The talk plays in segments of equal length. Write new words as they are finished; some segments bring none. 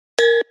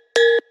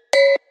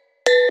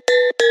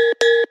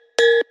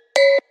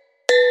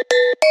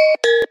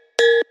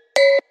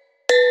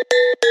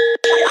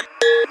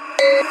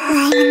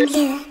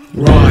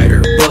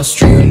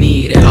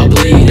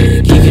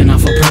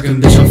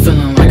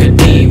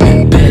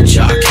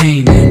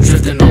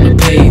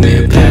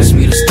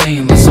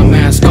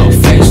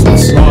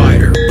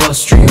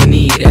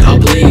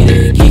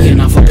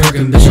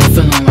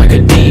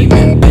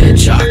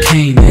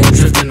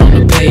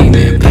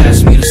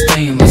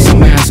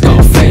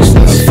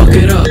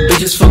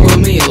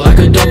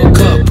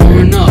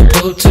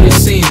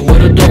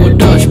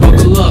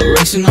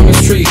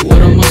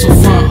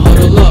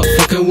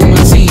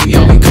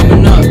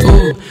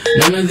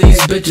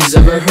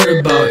never heard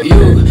about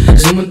you.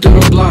 Zooming through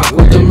the block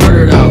with the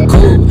murdered out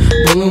coupe.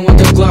 Bulling with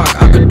the Glock,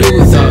 I could do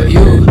without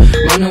you.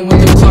 Running with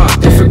the clock,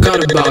 they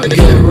forgot about you.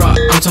 Get rock,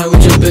 I'm tight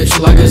with your bitch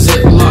like a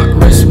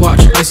ziplock.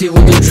 Wristwatch, icy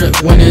with the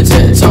drip when it's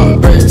hit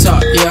top. Brit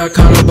top, yeah, I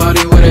caught a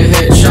body with a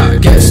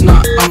headshot. Guess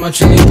not, I'm a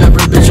chili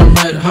pepper, bitch, I'm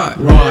red hot.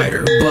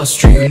 Rider,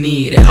 buster, you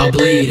need it, I'll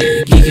bleed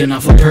it. Geeking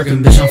off a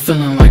Perkin, bitch, I'm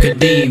feeling like a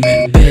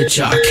demon.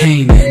 Bitch, I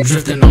came in,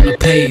 drifting on the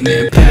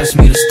pavement. Pass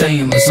me the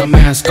stainless, I'm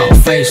mask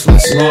off,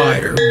 faceless.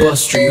 Rider,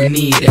 buster, you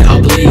need it,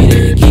 I'll bleed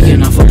it.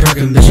 Geeking off a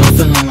Perkin, bitch, I'm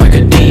feeling like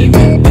a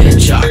demon.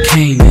 Bitch, I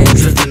came in,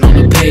 drifting on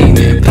the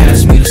pavement.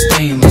 Pass me the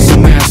stainless,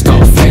 I'm mask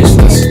off,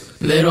 faceless.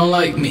 They don't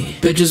like me,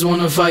 bitches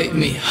wanna fight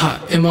me.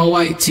 Hot in my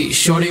white tee,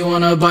 shorty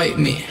wanna bite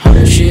me.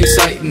 Hot, she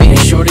excite me,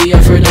 shorty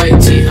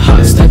Aphrodite.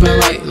 Hot, stepping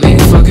lightly,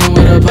 fucking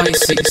with a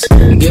Pisces.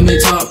 Give me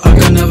top, I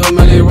can never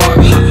really rock.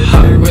 Hot,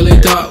 hot, really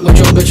thought, with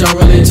your bitch I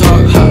really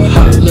talk. Hot,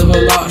 hot, live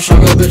a lot,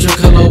 shock a bitch a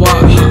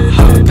kilowatt. Hot,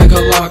 hot, pick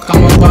a lock,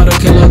 I'm about to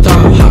kill a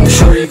thought. Hot,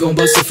 shorty gon'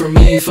 bust it for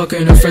me,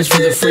 fucking her friends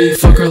for the free.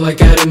 Fuck her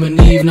like Adam and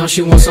Eve, now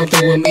she wants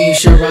something with me.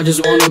 Sure, I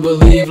just wanna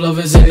believe, love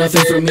isn't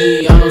nothing for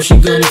me. I know she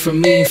gunning for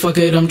me, fuck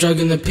it, I'm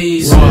drugging the peas.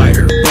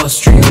 Rider,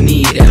 buster, you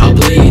need it, I'll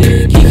bleed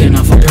it. Geeking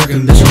off a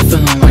Perkin, bitch, I'm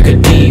feeling like a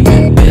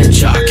demon.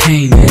 Bitch, I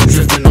came in,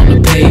 drifting on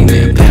the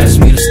pavement. Pass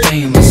me the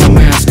stainless, I'm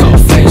mask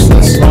off,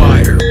 faceless.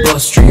 Rider,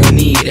 buster, you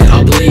need it,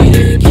 I'll bleed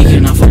it.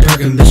 Geeking off a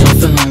Perkin, bitch, I'm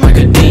feeling like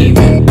a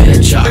demon.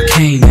 Bitch, I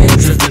came in,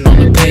 drifting on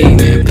the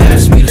pavement.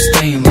 Pass me the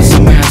stainless,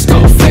 I'm mask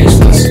off,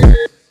 faceless.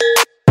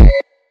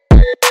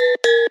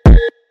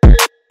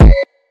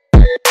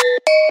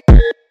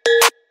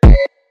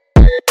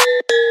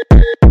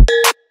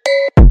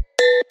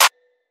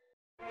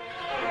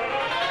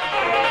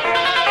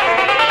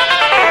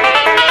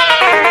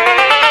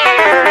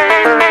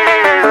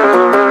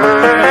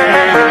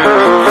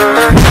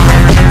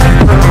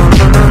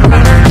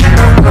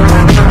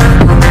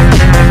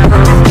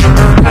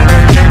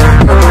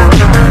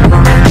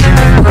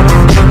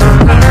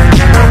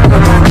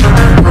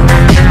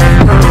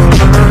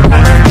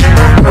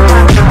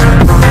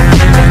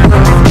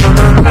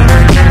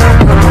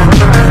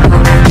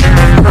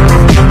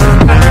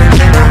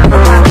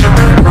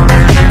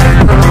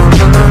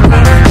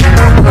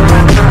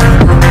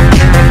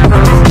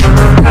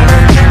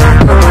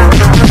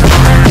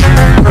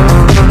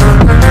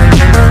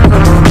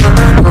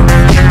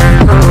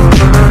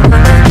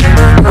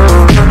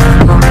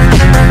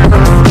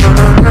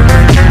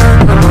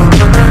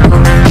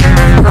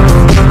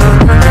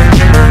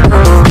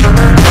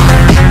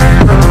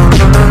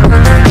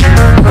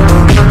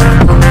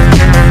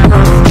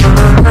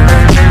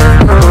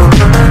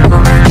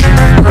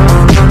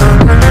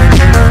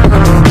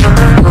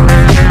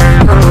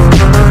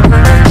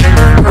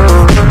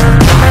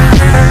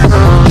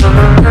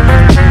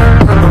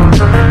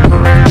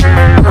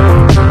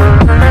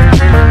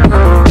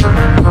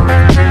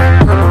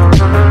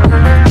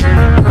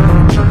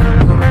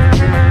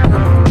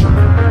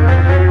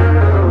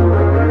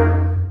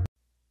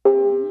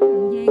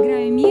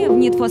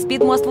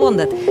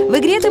 В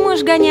игре ты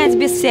можешь гонять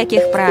без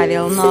всяких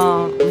правил,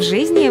 но в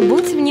жизни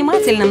будь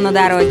внимательным на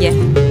дороге.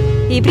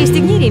 И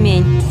пристегни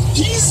ремень.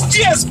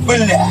 Пиздец,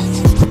 блядь!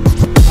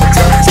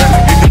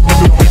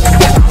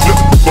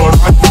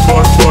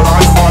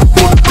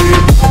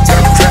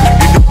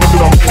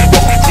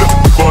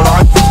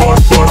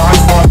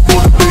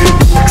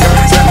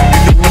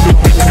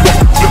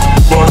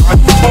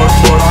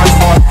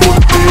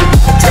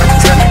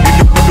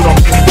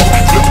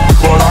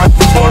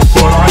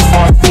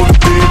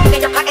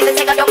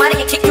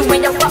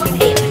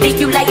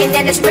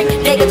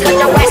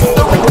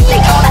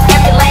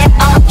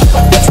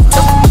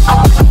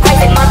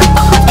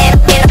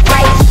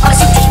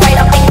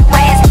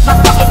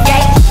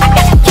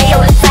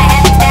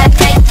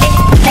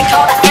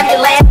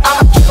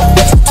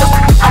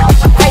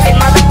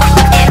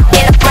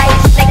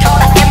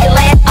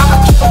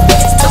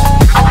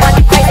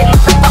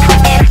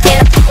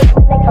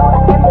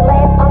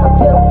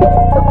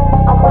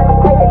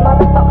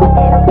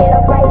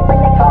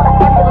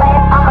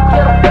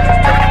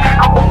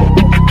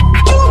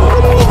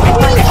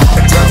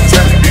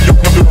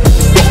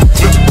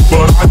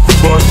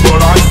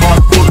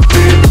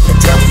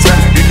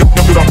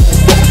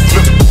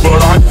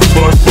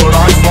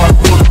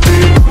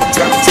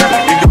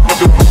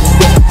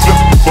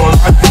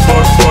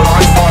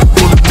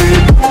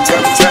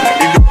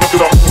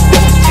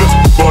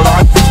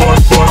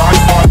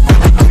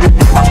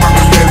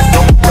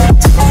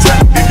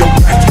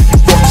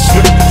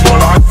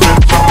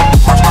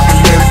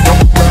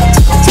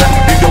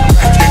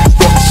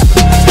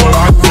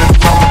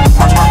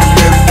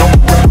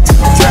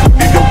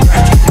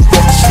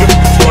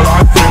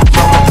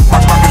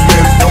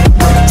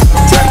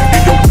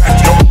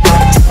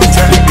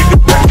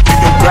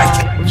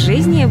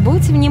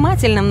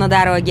 На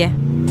дороге.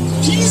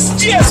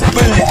 Пиздец,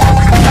 блядь!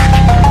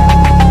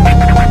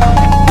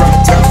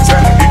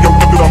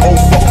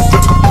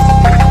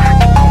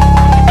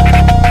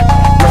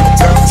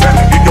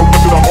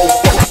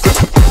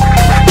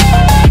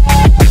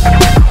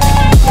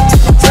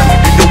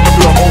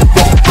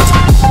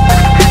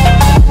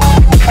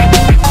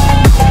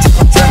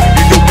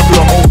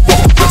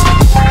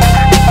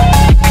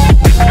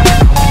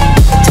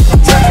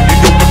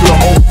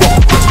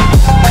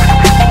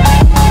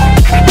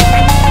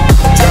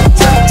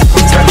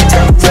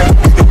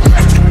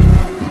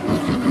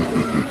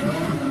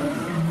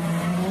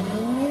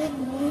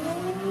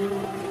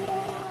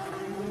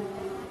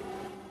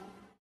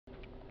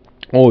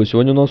 О,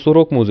 сегодня у нас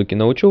урок музыки.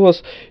 Научу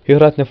вас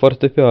играть на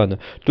фортепиано.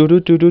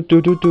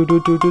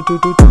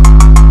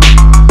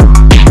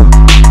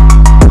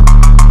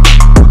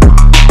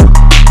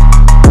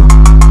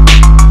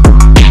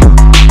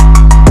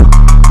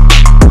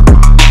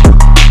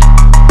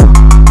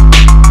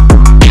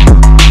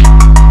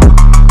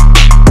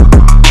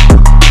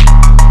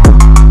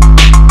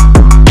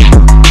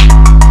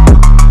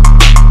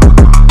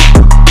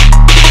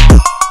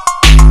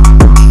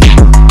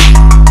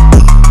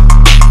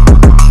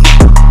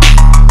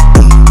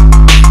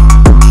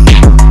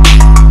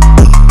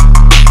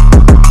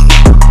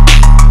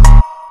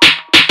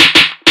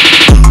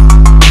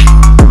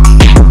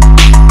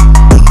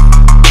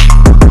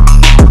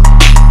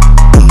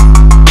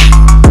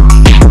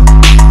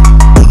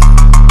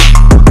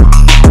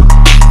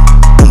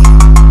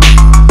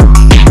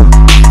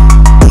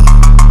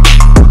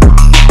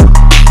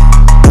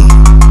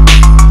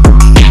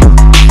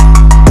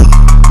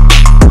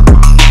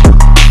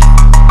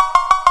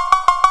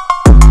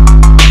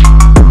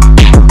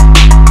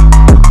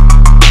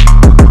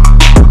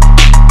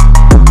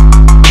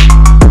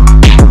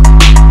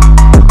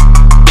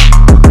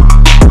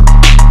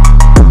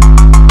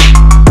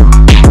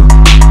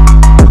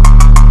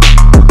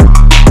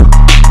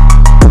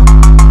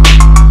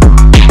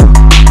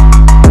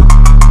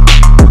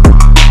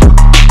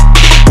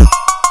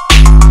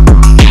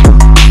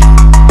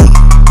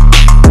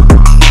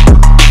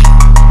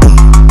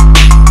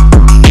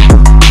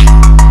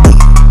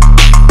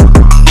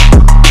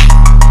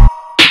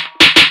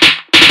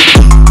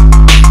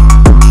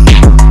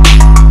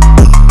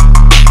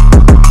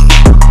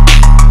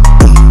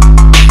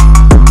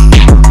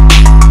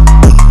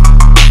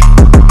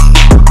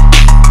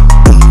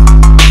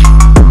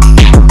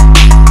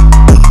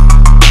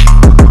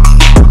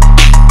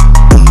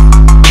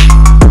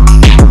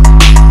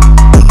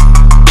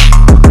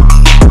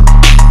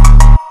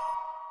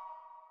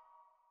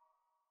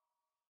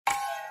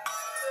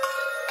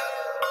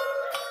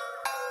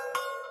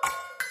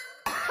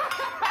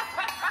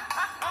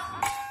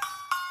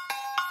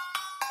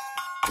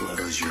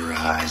 Close your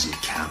eyes and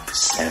count to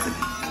 7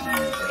 and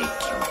you wake,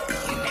 you'll be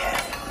in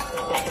heaven.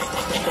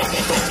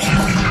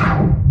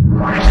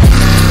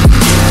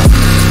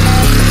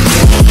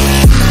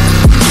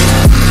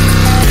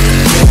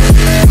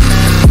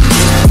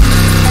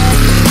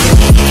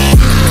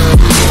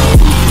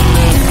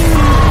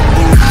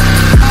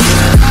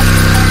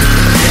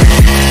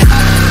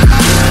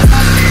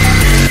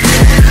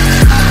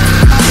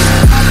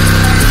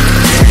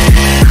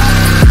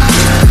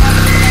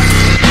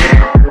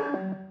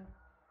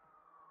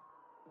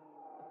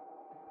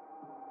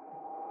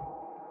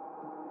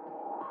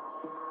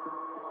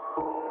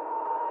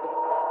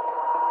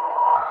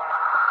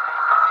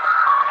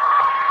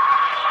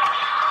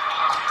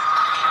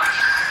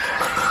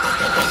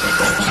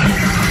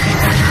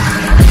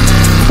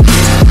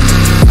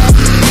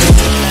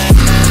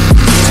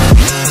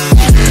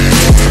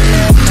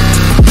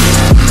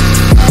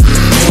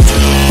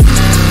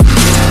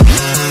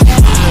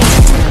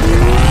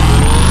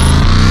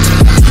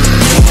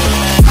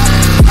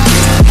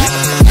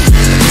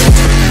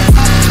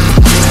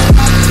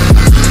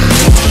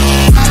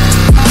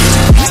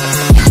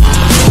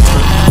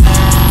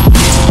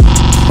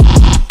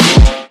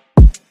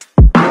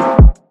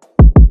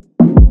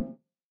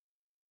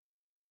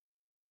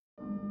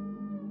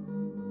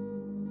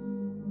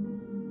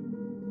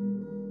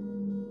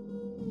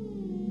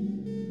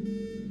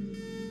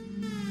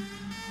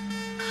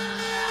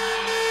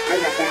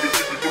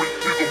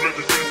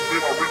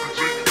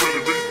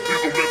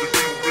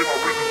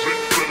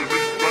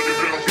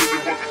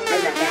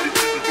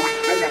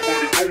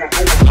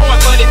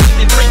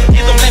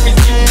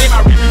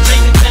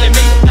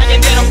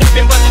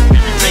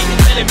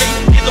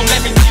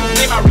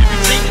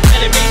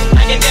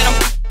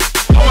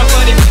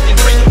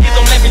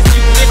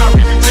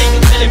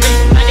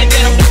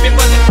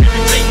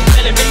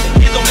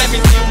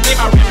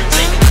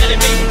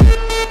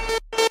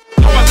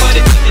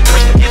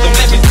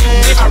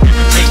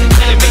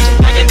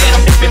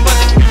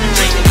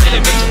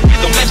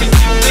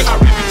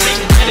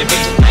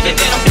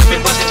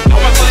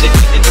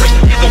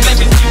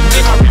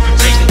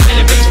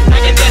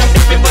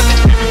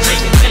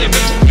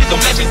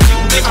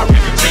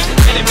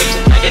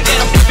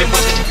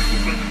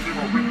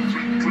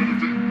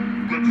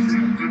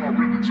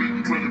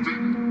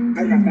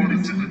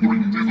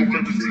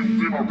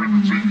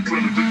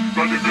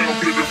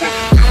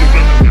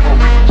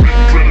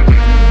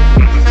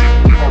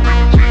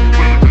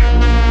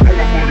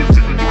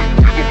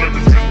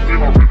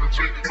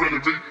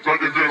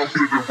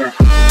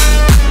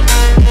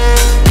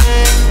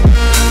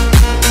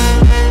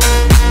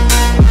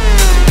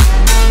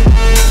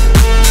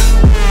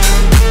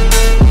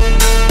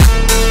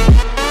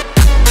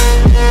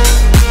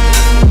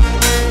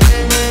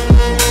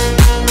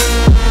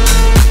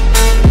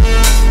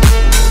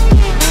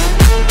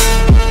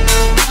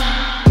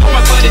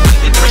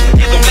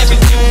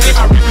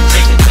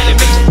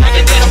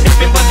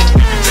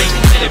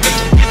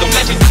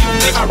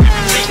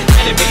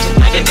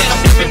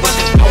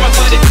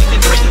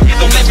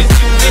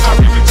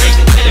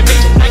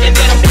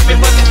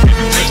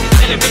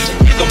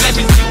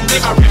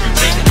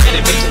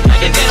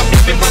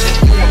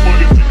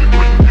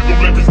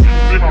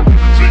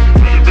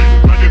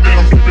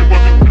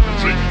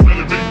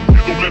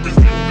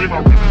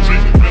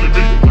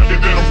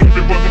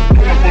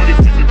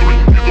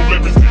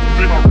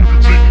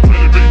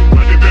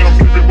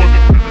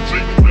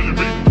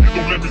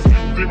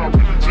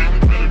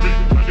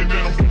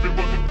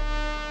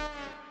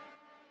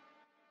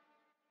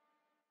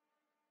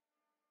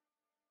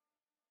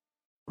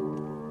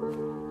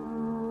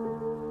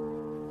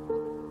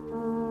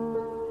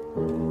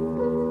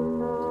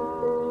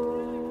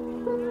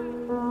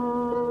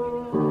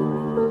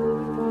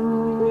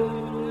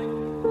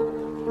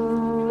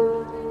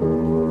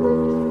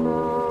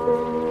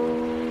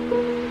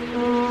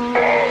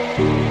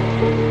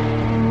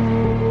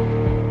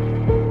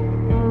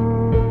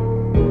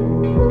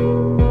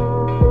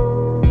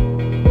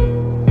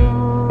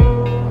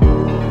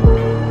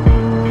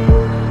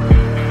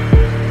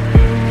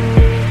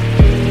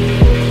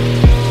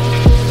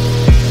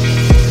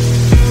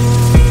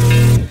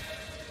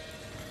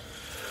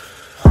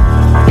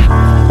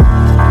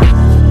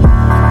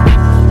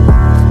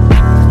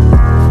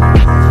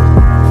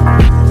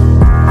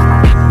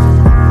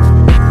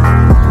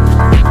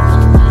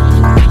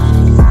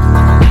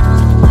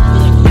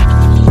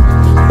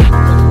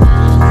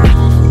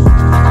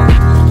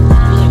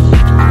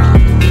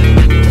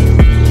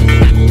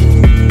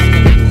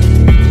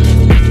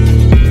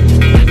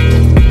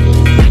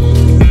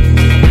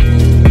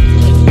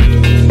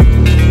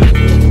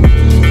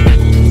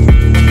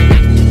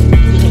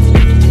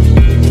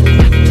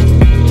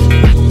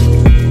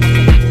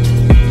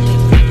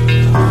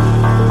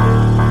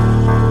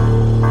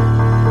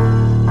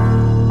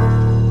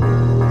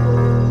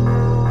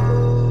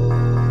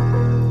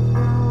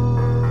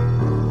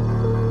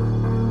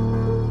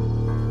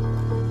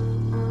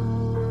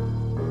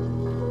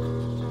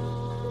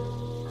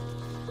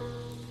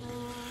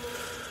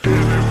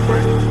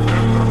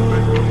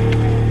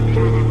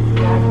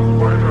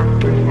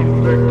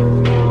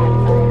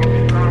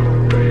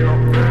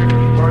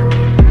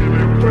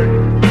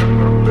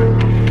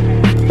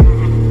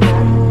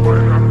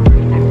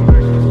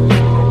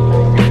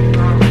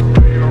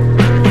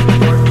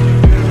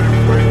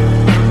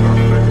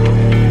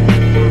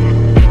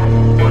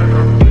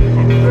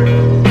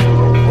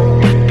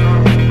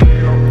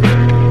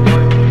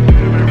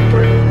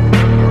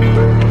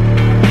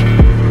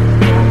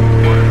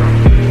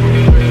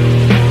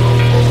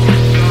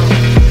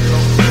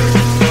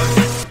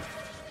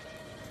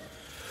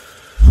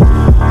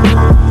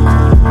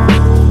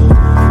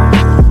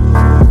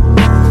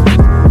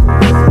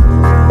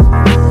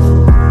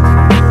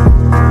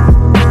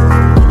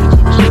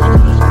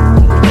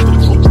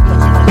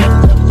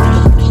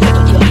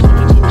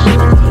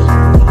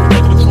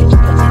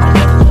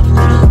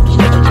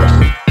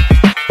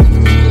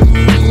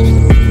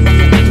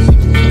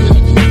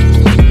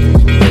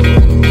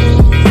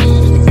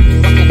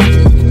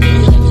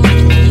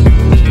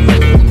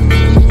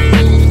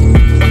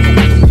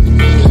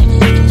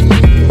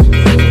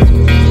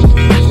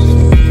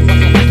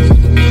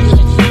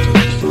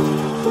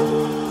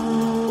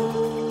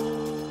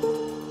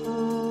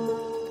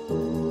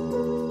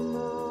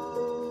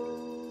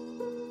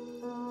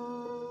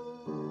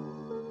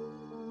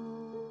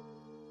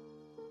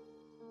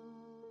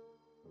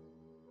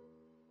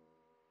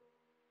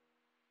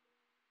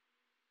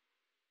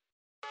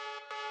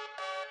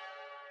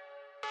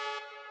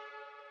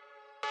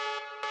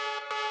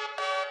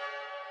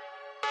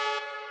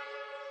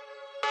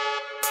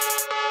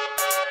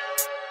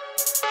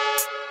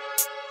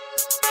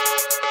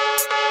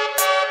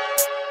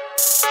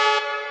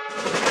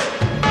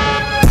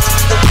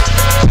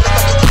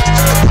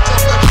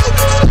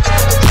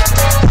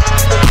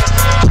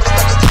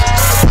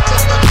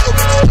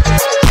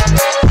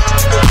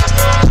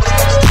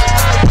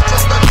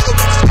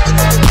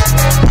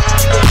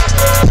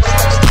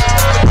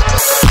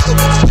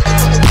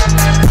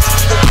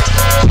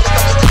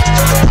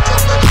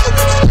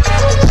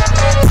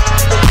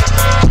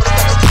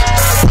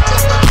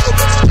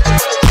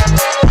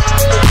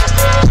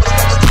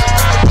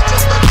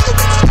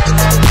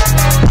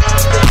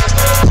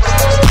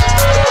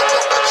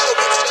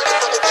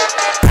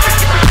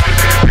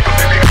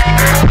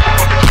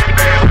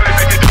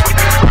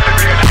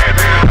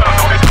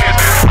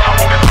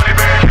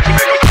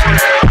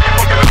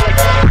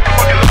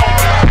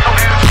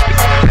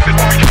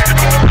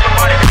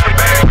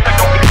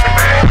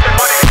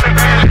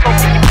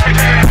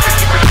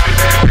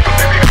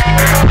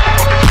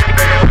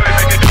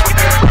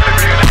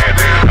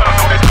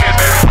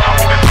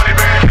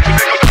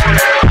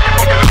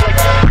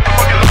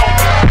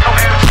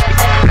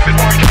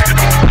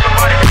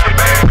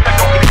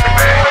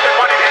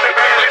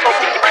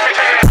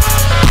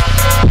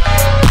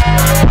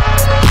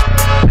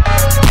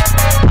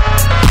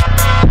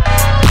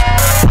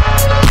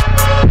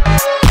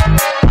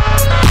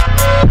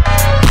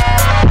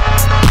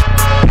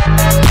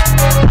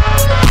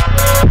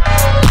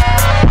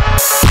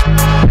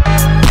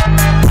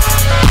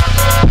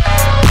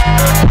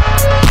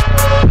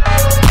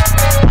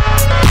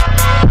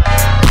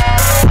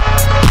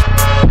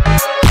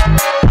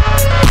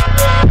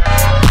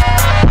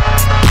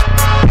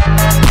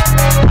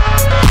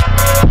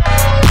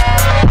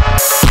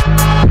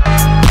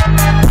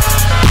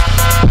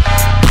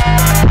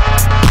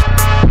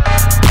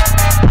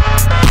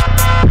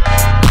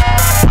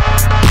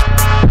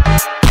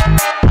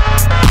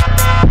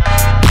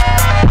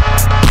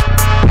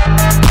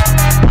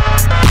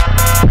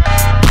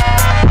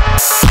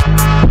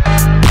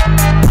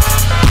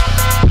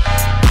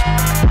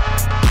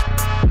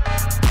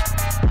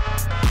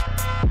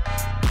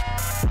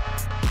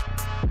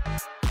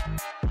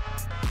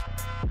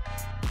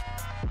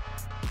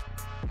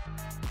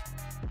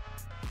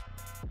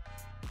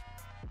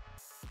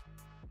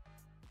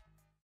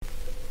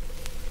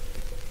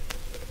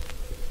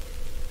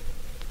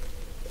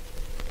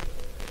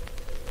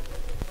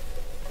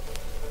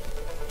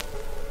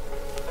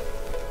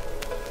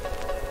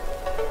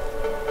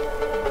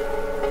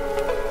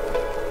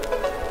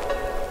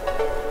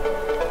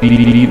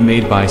 Beat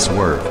made by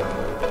Swerve.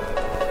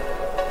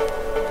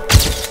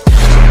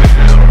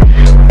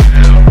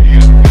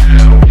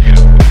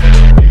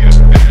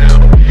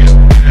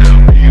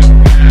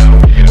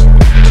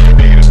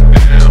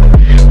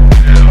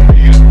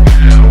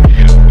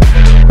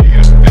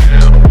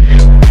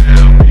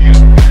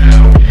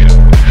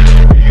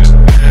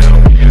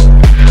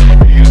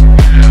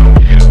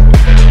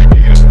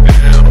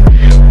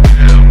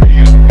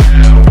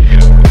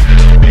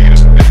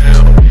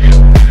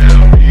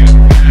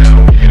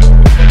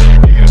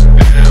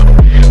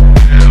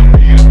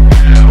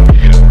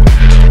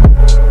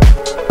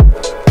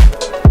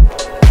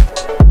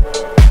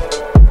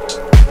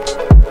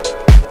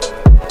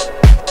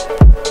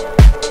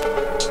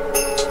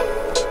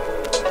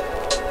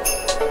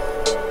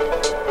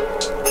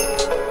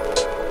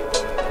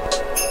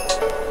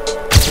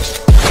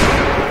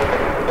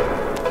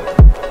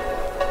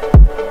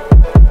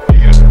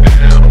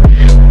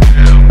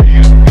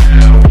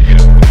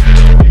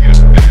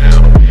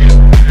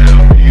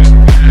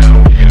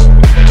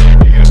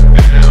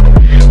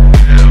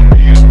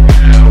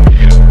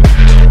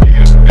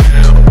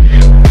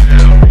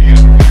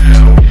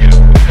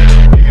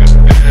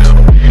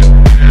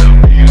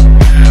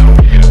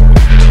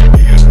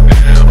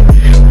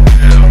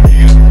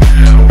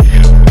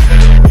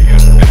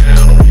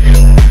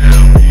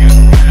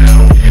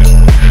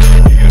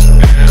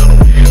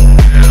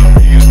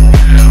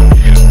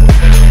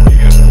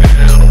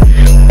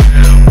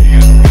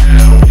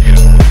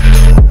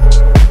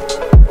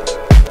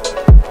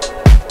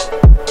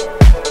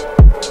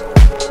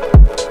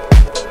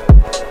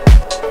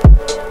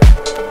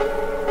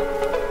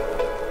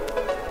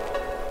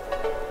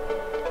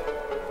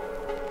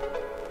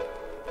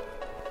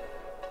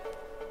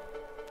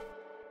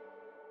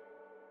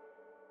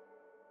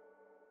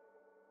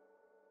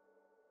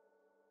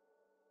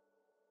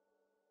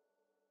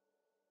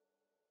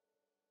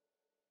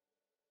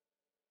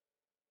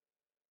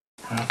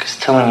 Because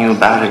telling you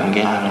about it and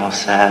getting all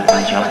sad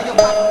and jumpy.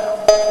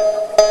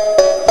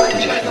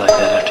 Did you feel like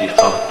that after you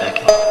fought with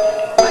Becky?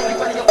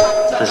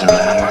 Doesn't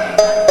matter.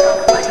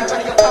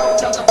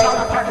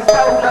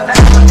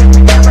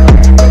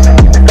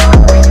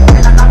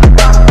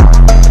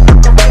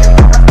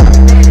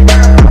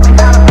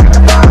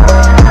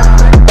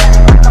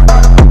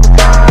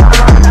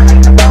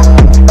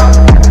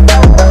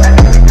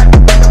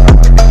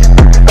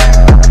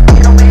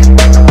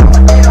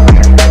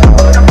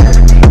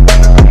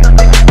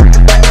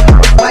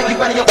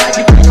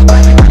 Why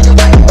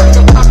you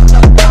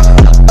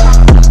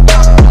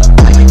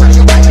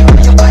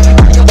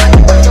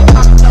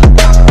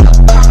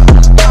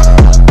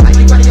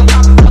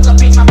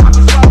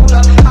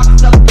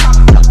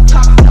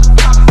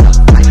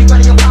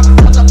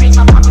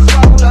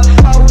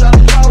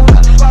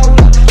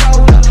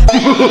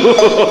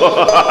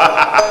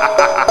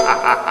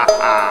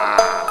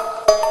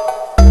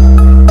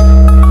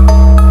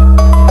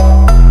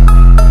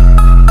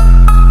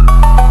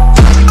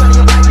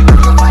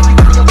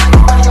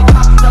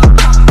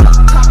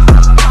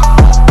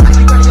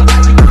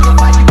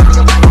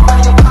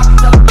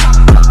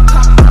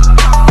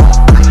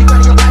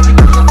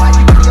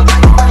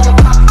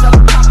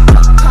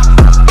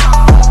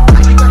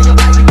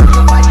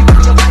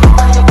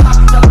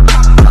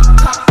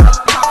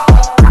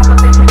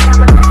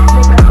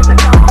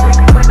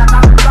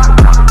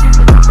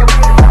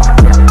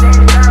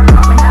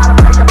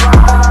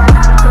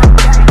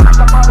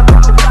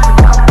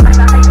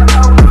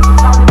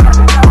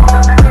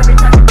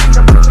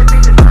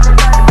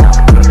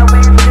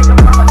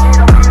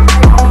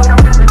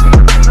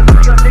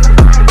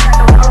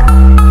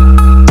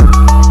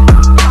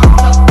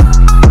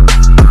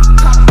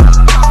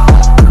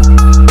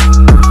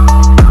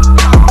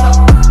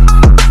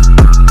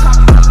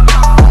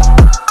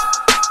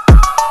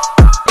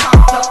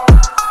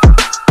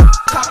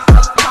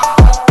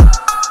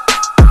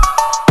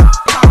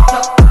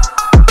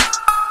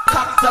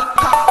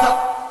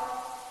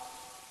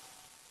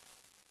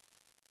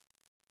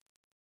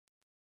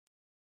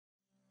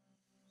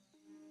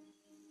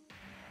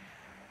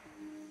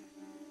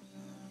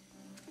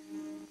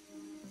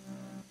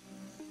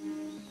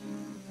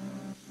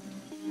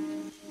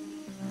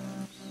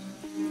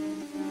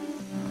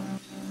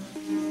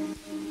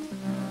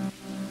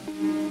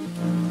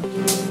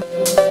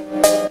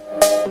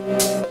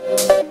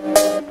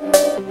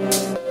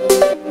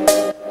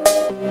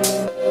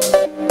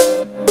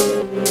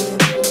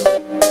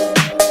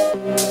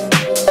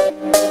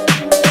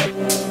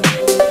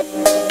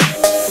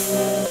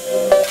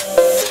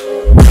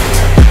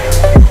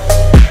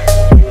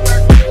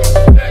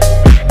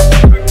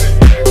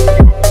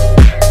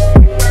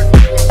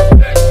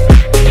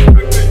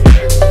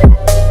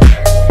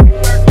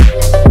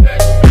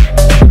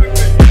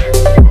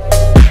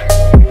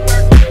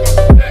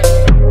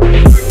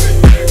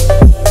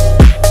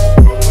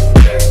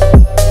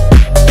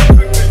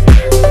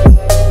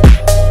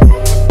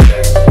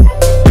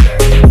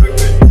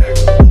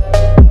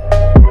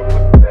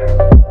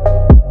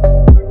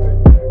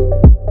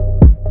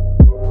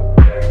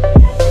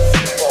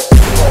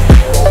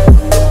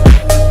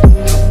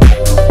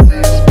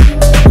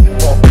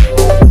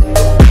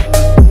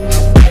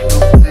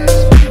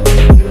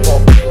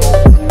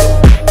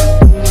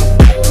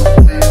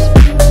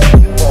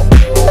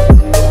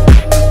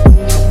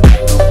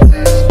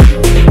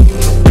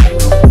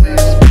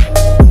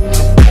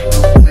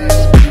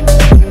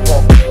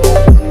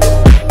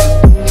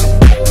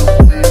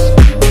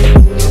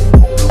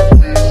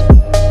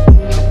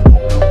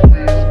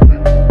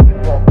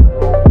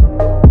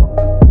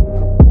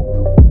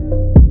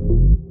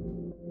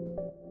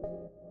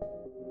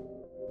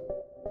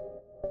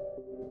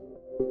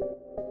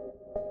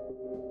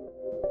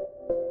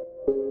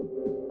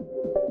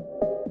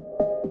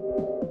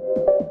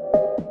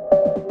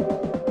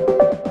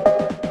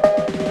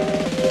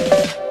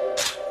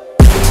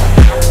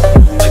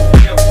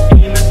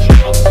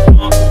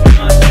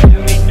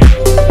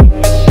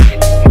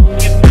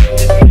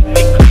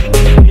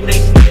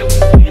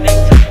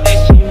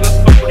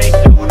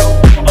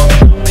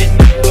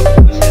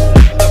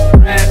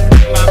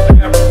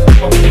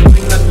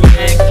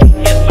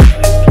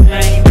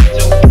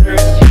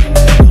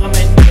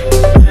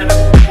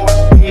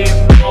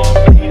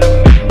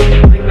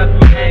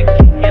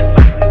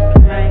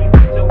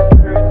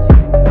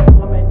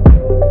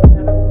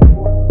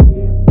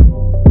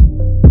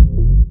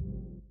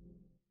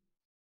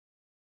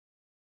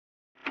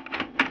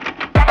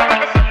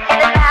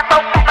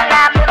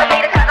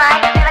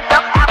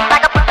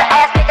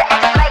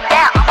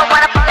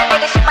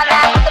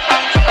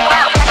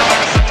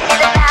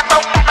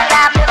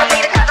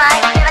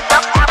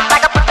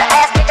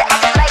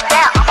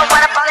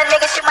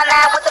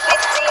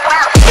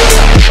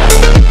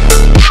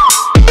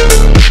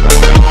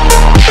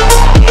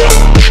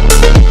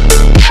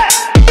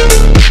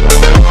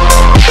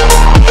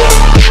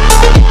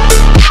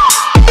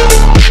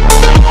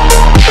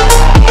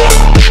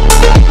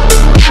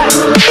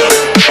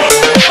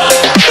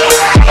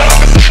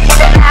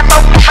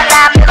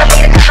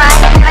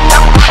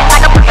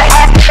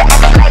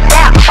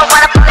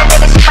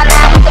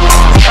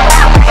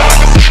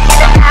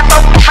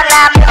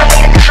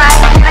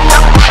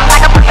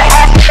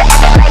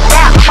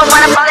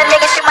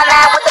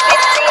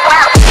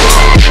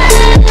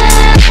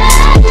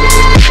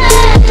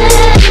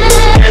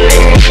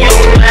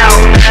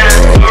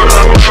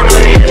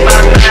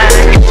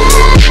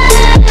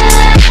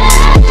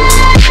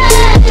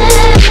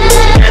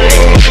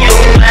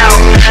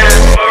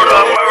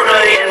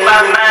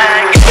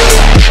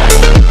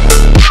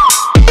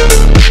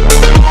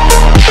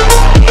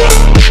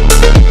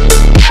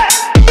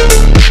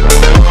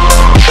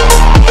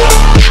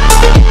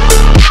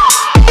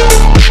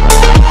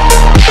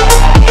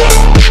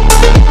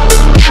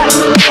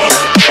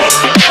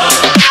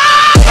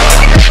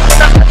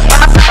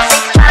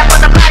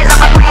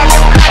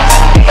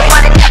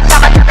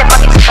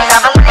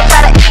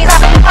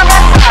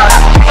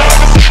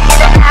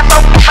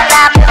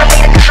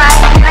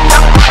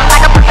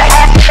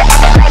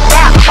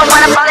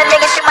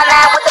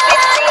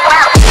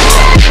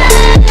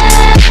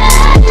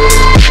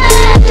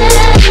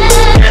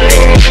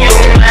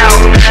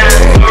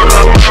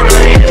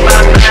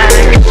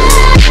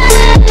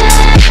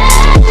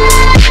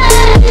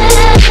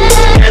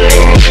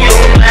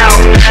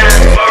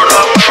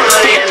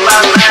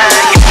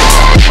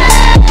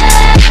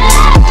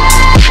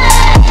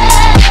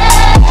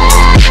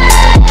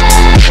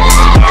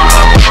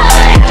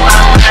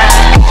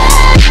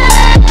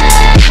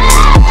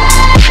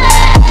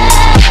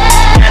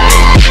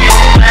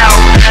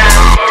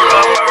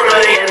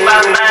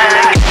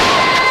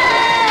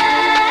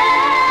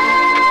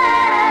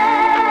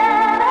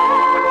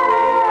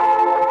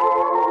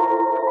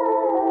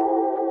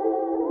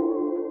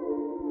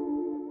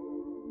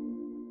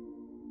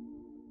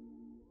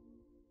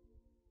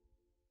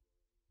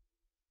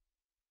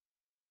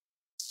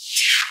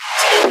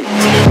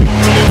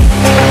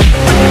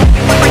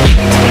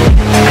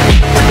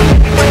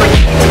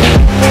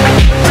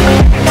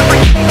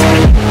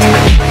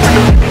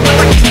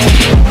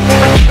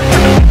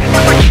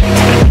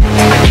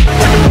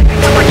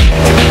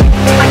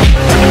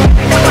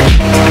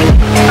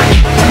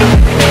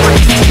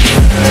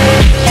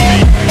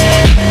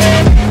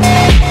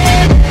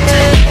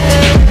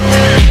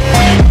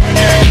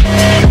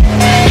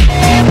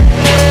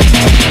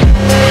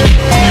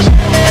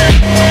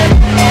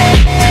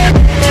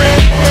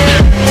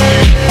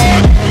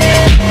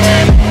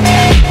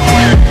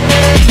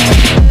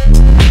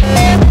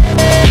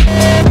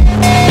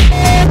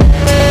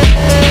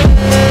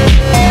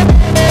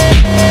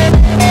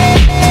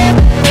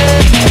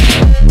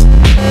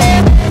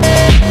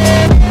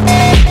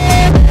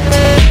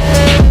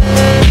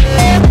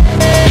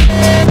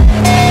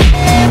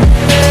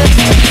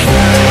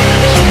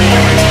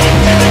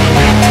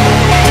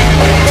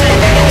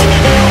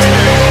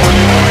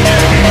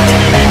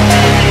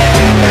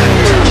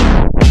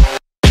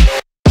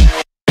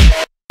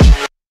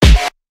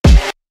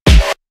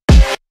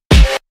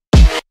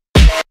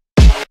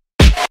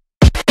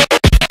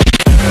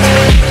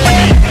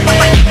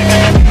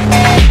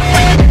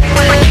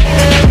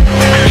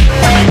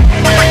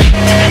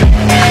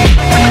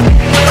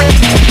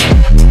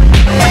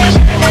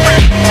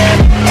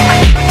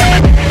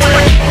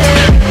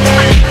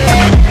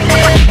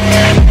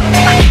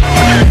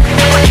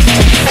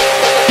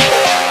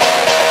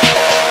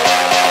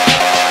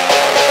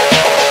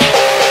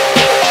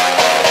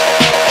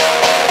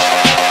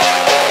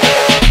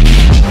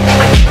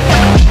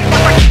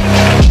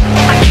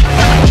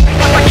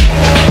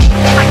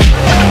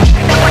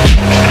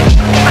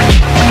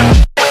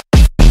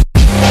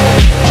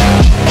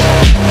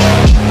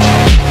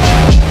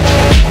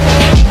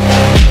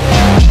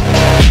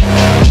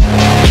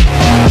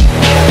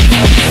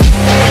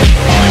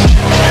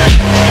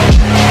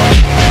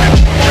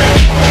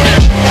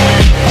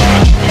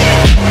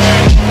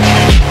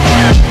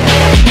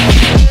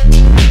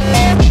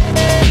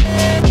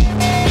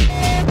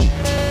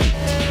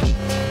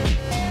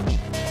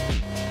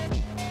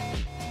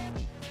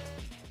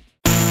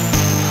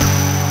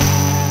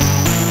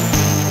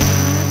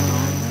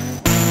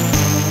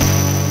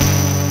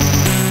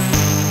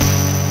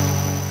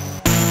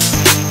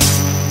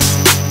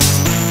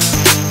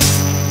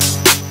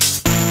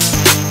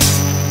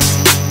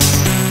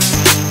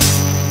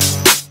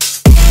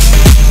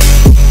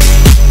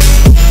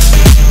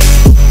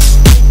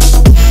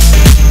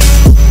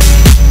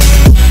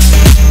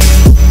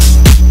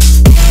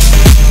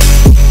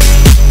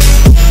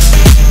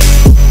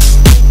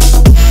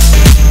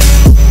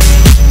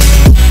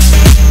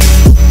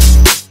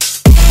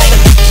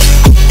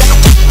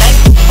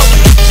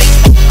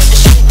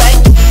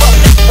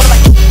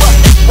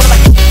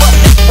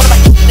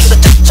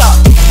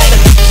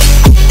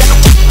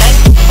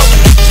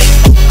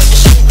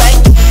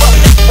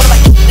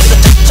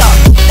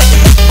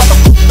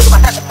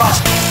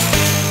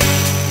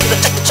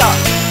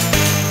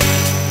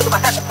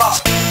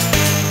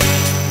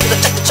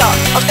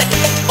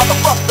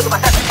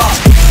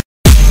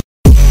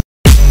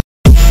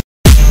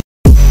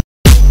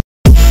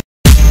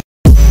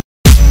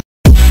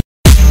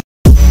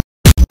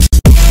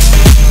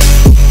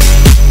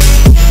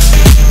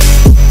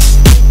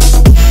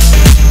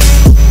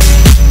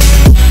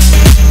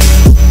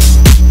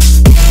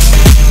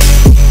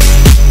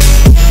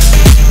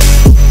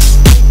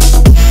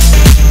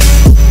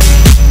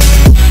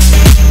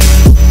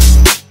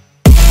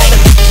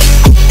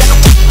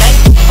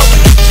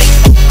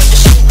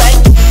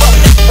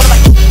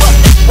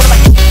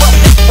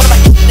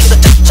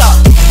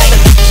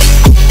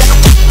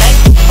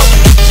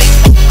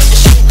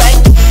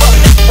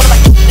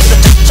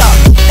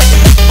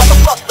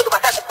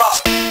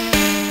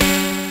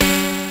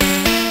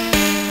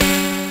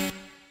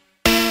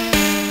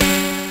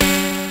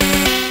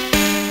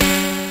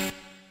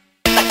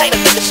can't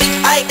afford the shit.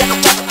 I ain't got no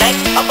time for gang.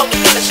 I'm on the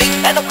industry,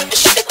 and I'm with the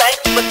shit they think.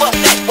 But fuck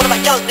that, one of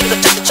my young niggas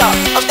are taking charge.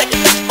 I'm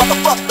stacking this, what the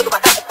fuck, look at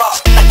my house bar.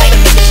 I can't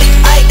afford the shit.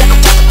 I ain't got no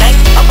time for gang.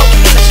 I'm on the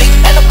industry,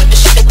 and I'm with the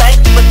shit they think.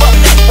 But fuck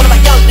that, one of my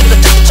young niggas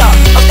are taking charge.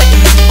 I'm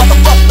stacking this, what the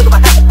fuck, look at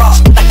my house bar.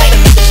 I can't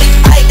afford the shit.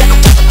 I ain't got no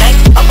time for gang.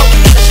 I'm on the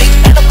industry,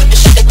 and I'm with the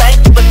shit they think.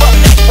 But fuck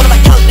that, one of my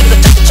young niggas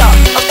are taking charge.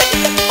 I'm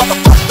stacking this, what the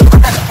fuck, look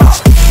at my house bar.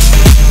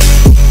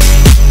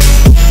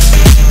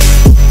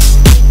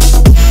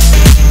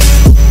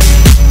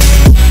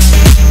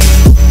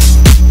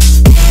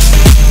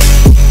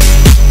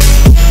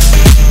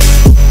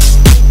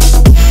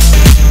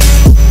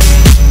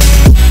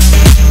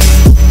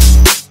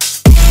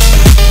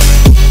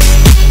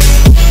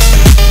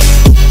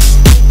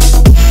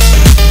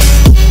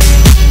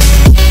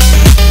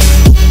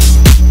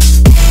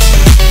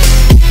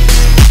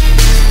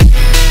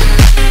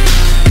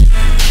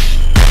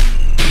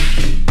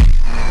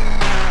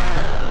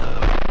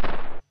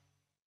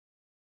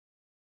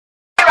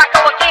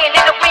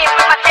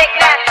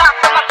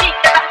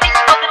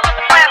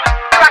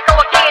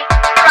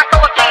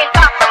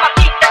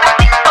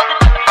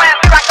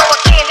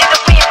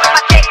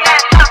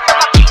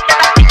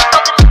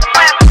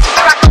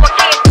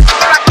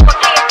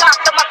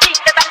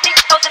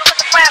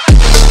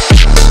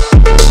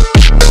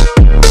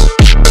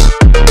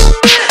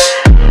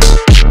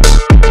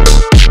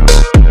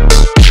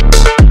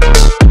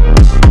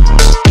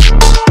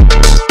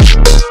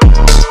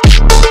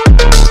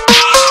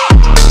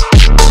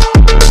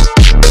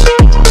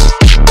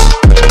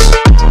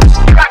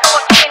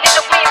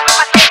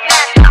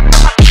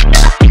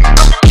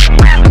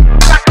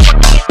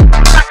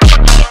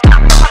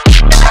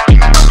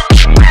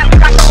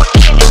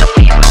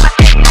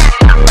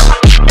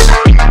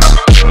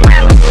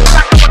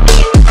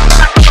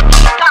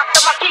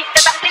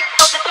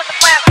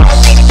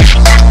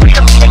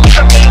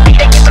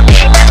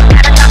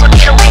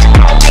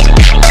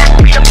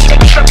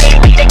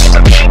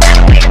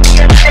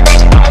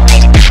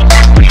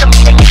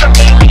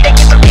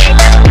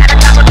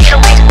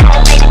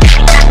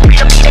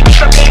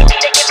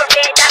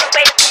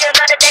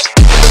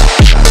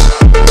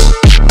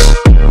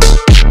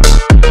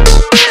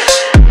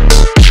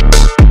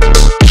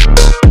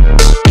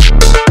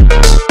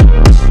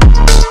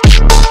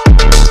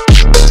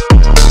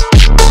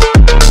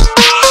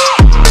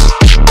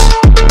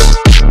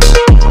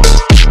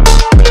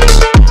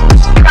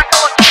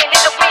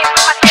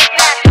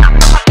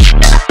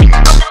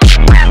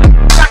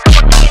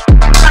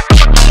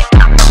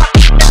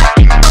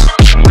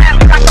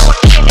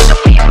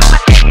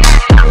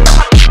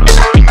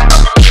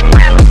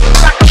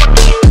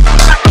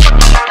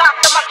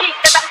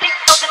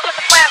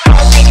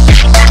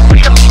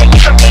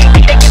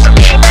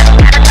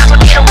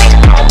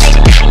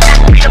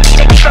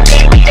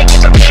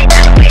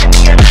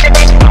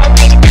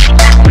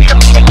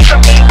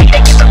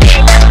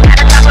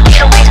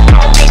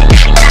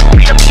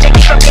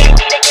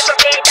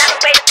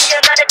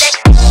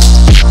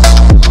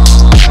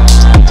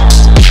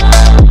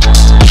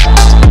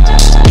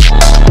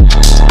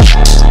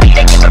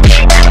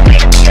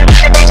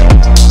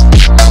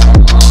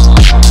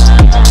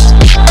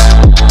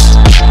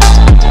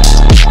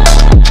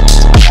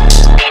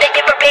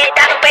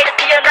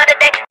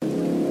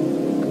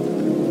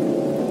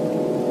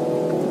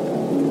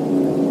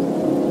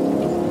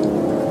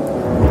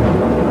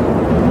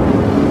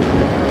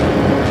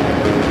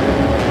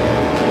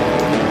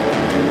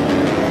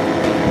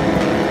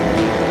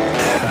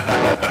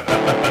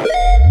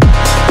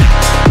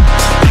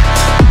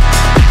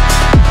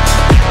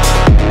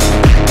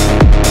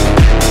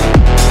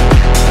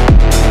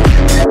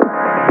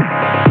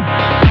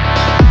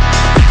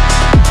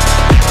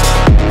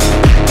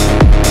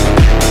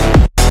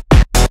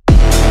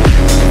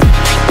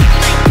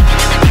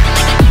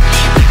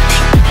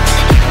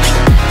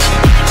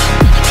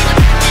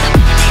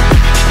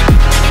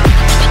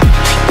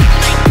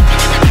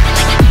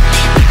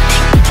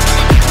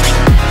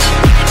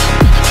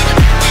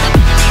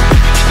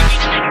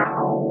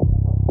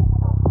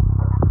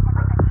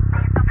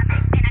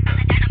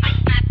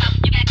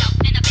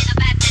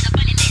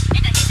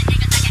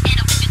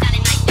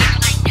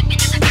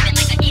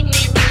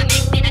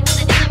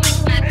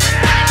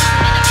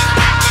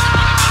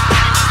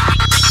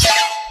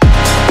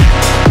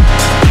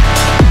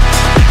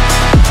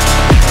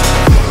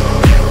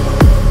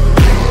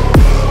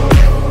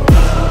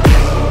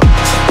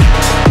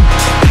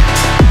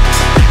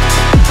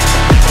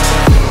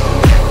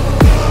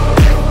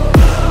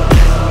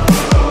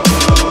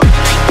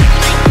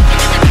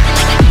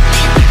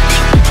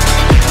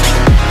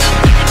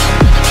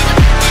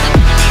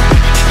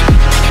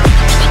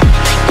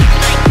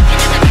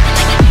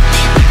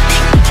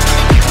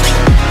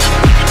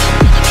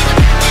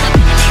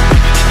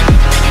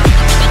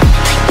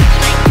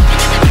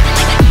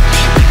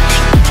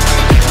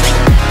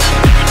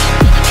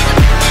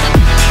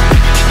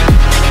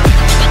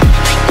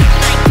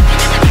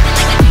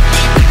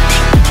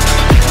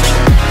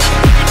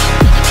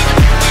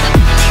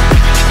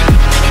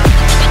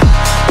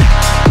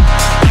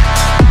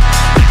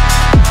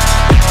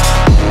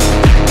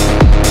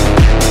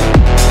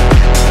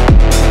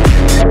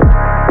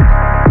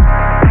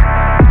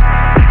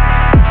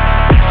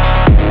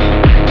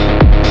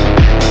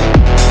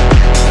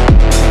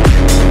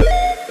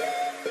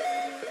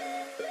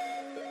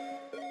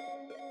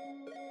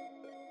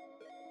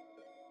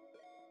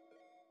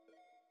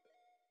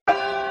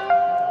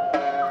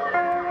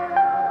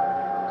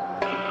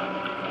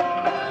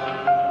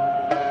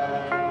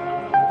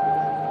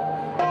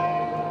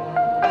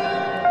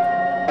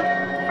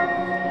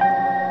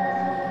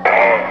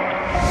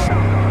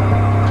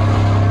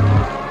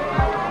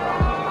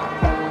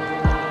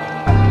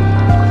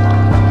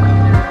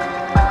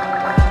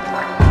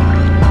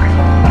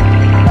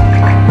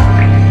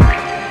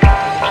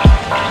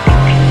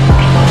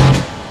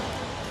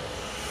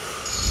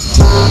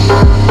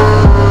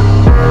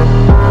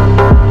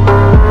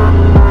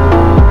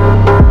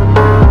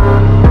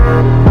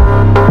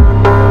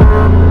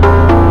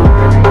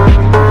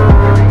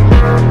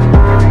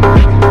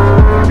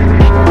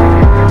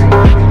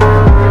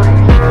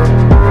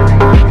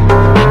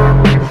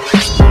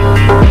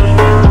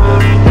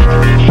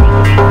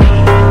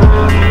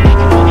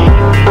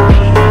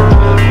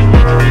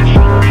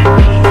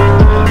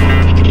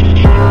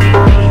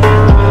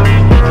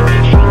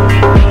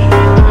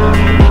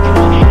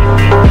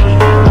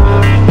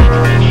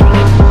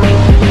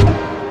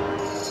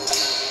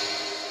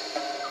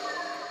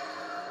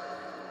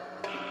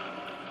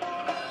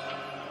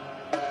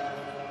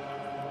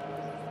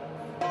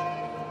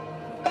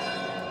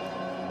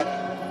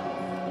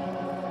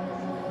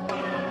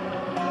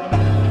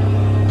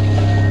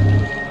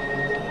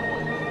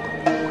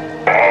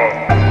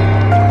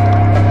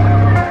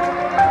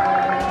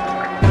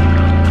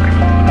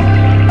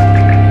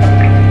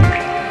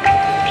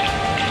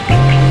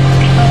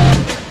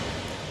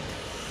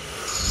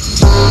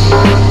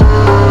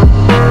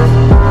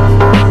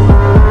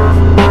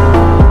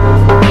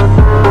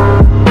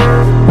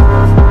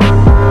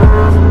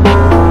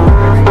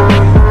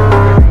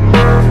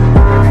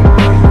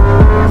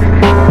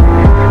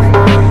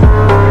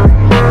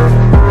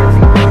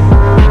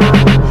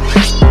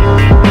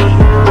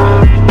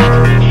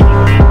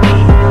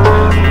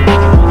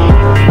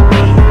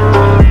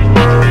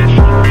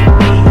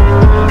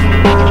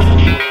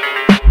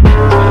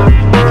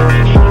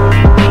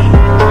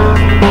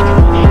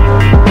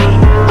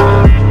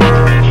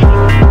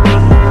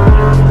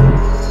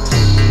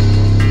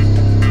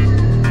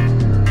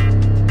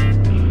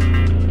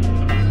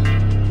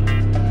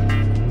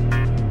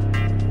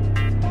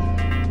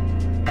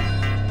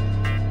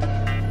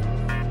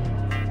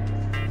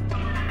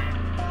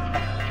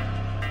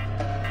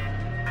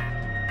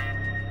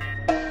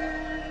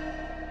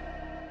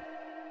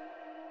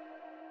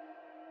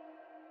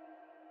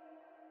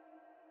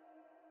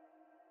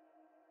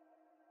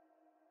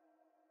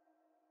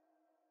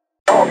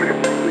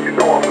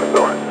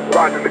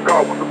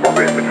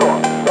 best to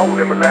try. Told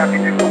him a laugh,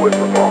 you do it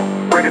for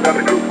fun. Raining down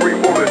the coupe, three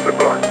bullets to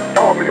blunt.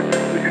 Call me,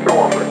 so you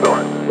know I'm the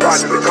son.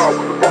 Riding the car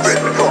with the best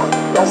to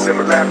try. Told him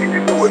a laugh, you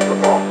do it for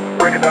fun.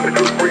 Raining down the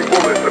coupe, three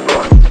bullets to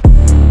blunt.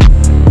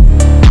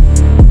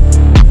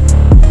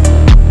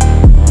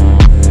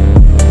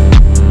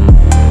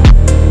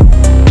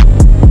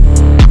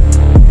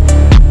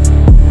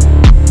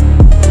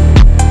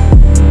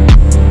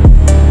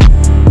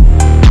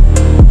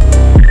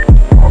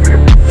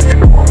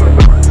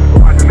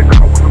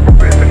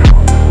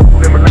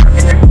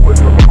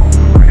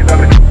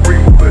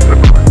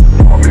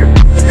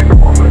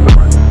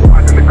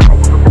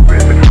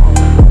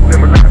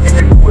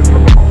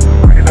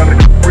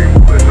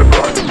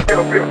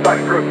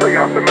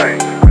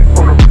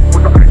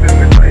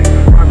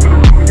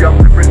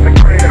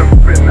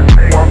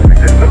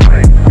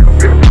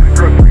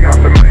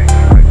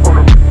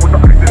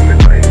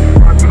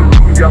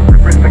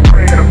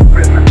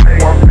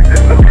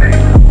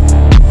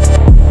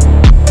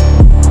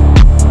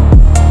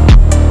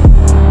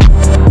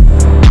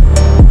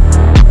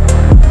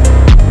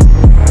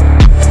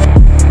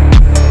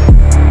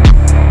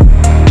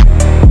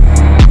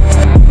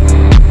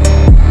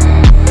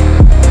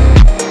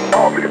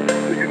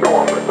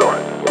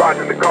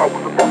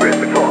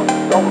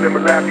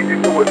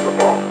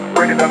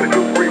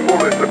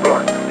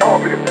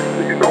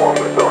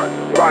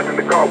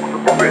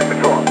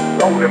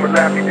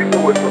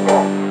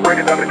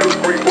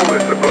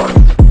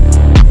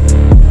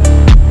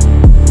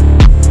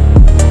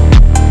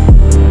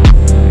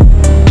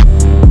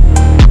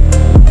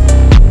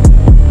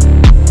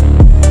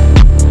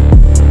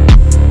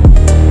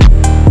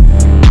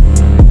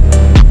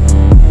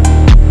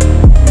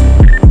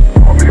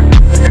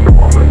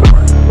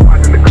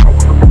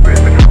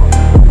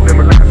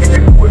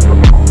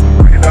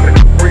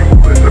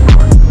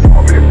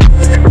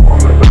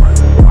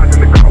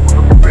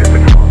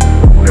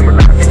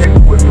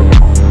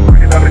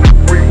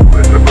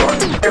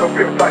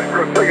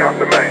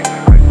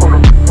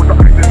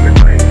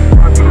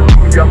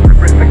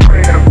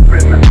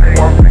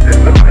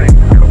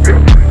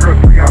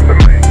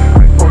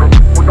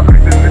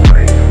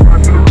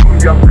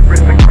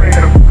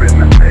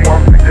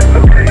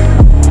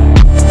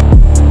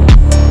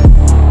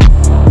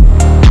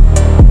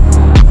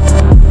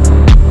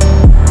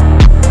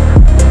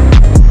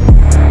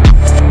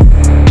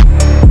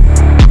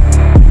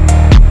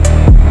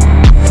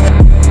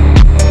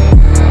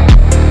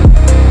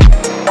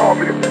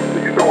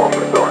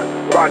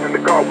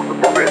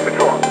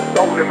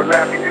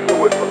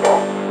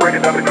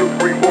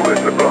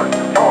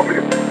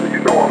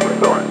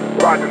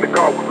 Riding the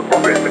car with the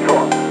bump in the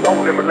trunk.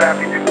 Told him a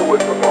laugh, you do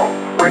it for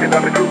long. Raining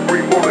down the coupe,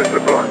 three bullets to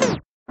blunt.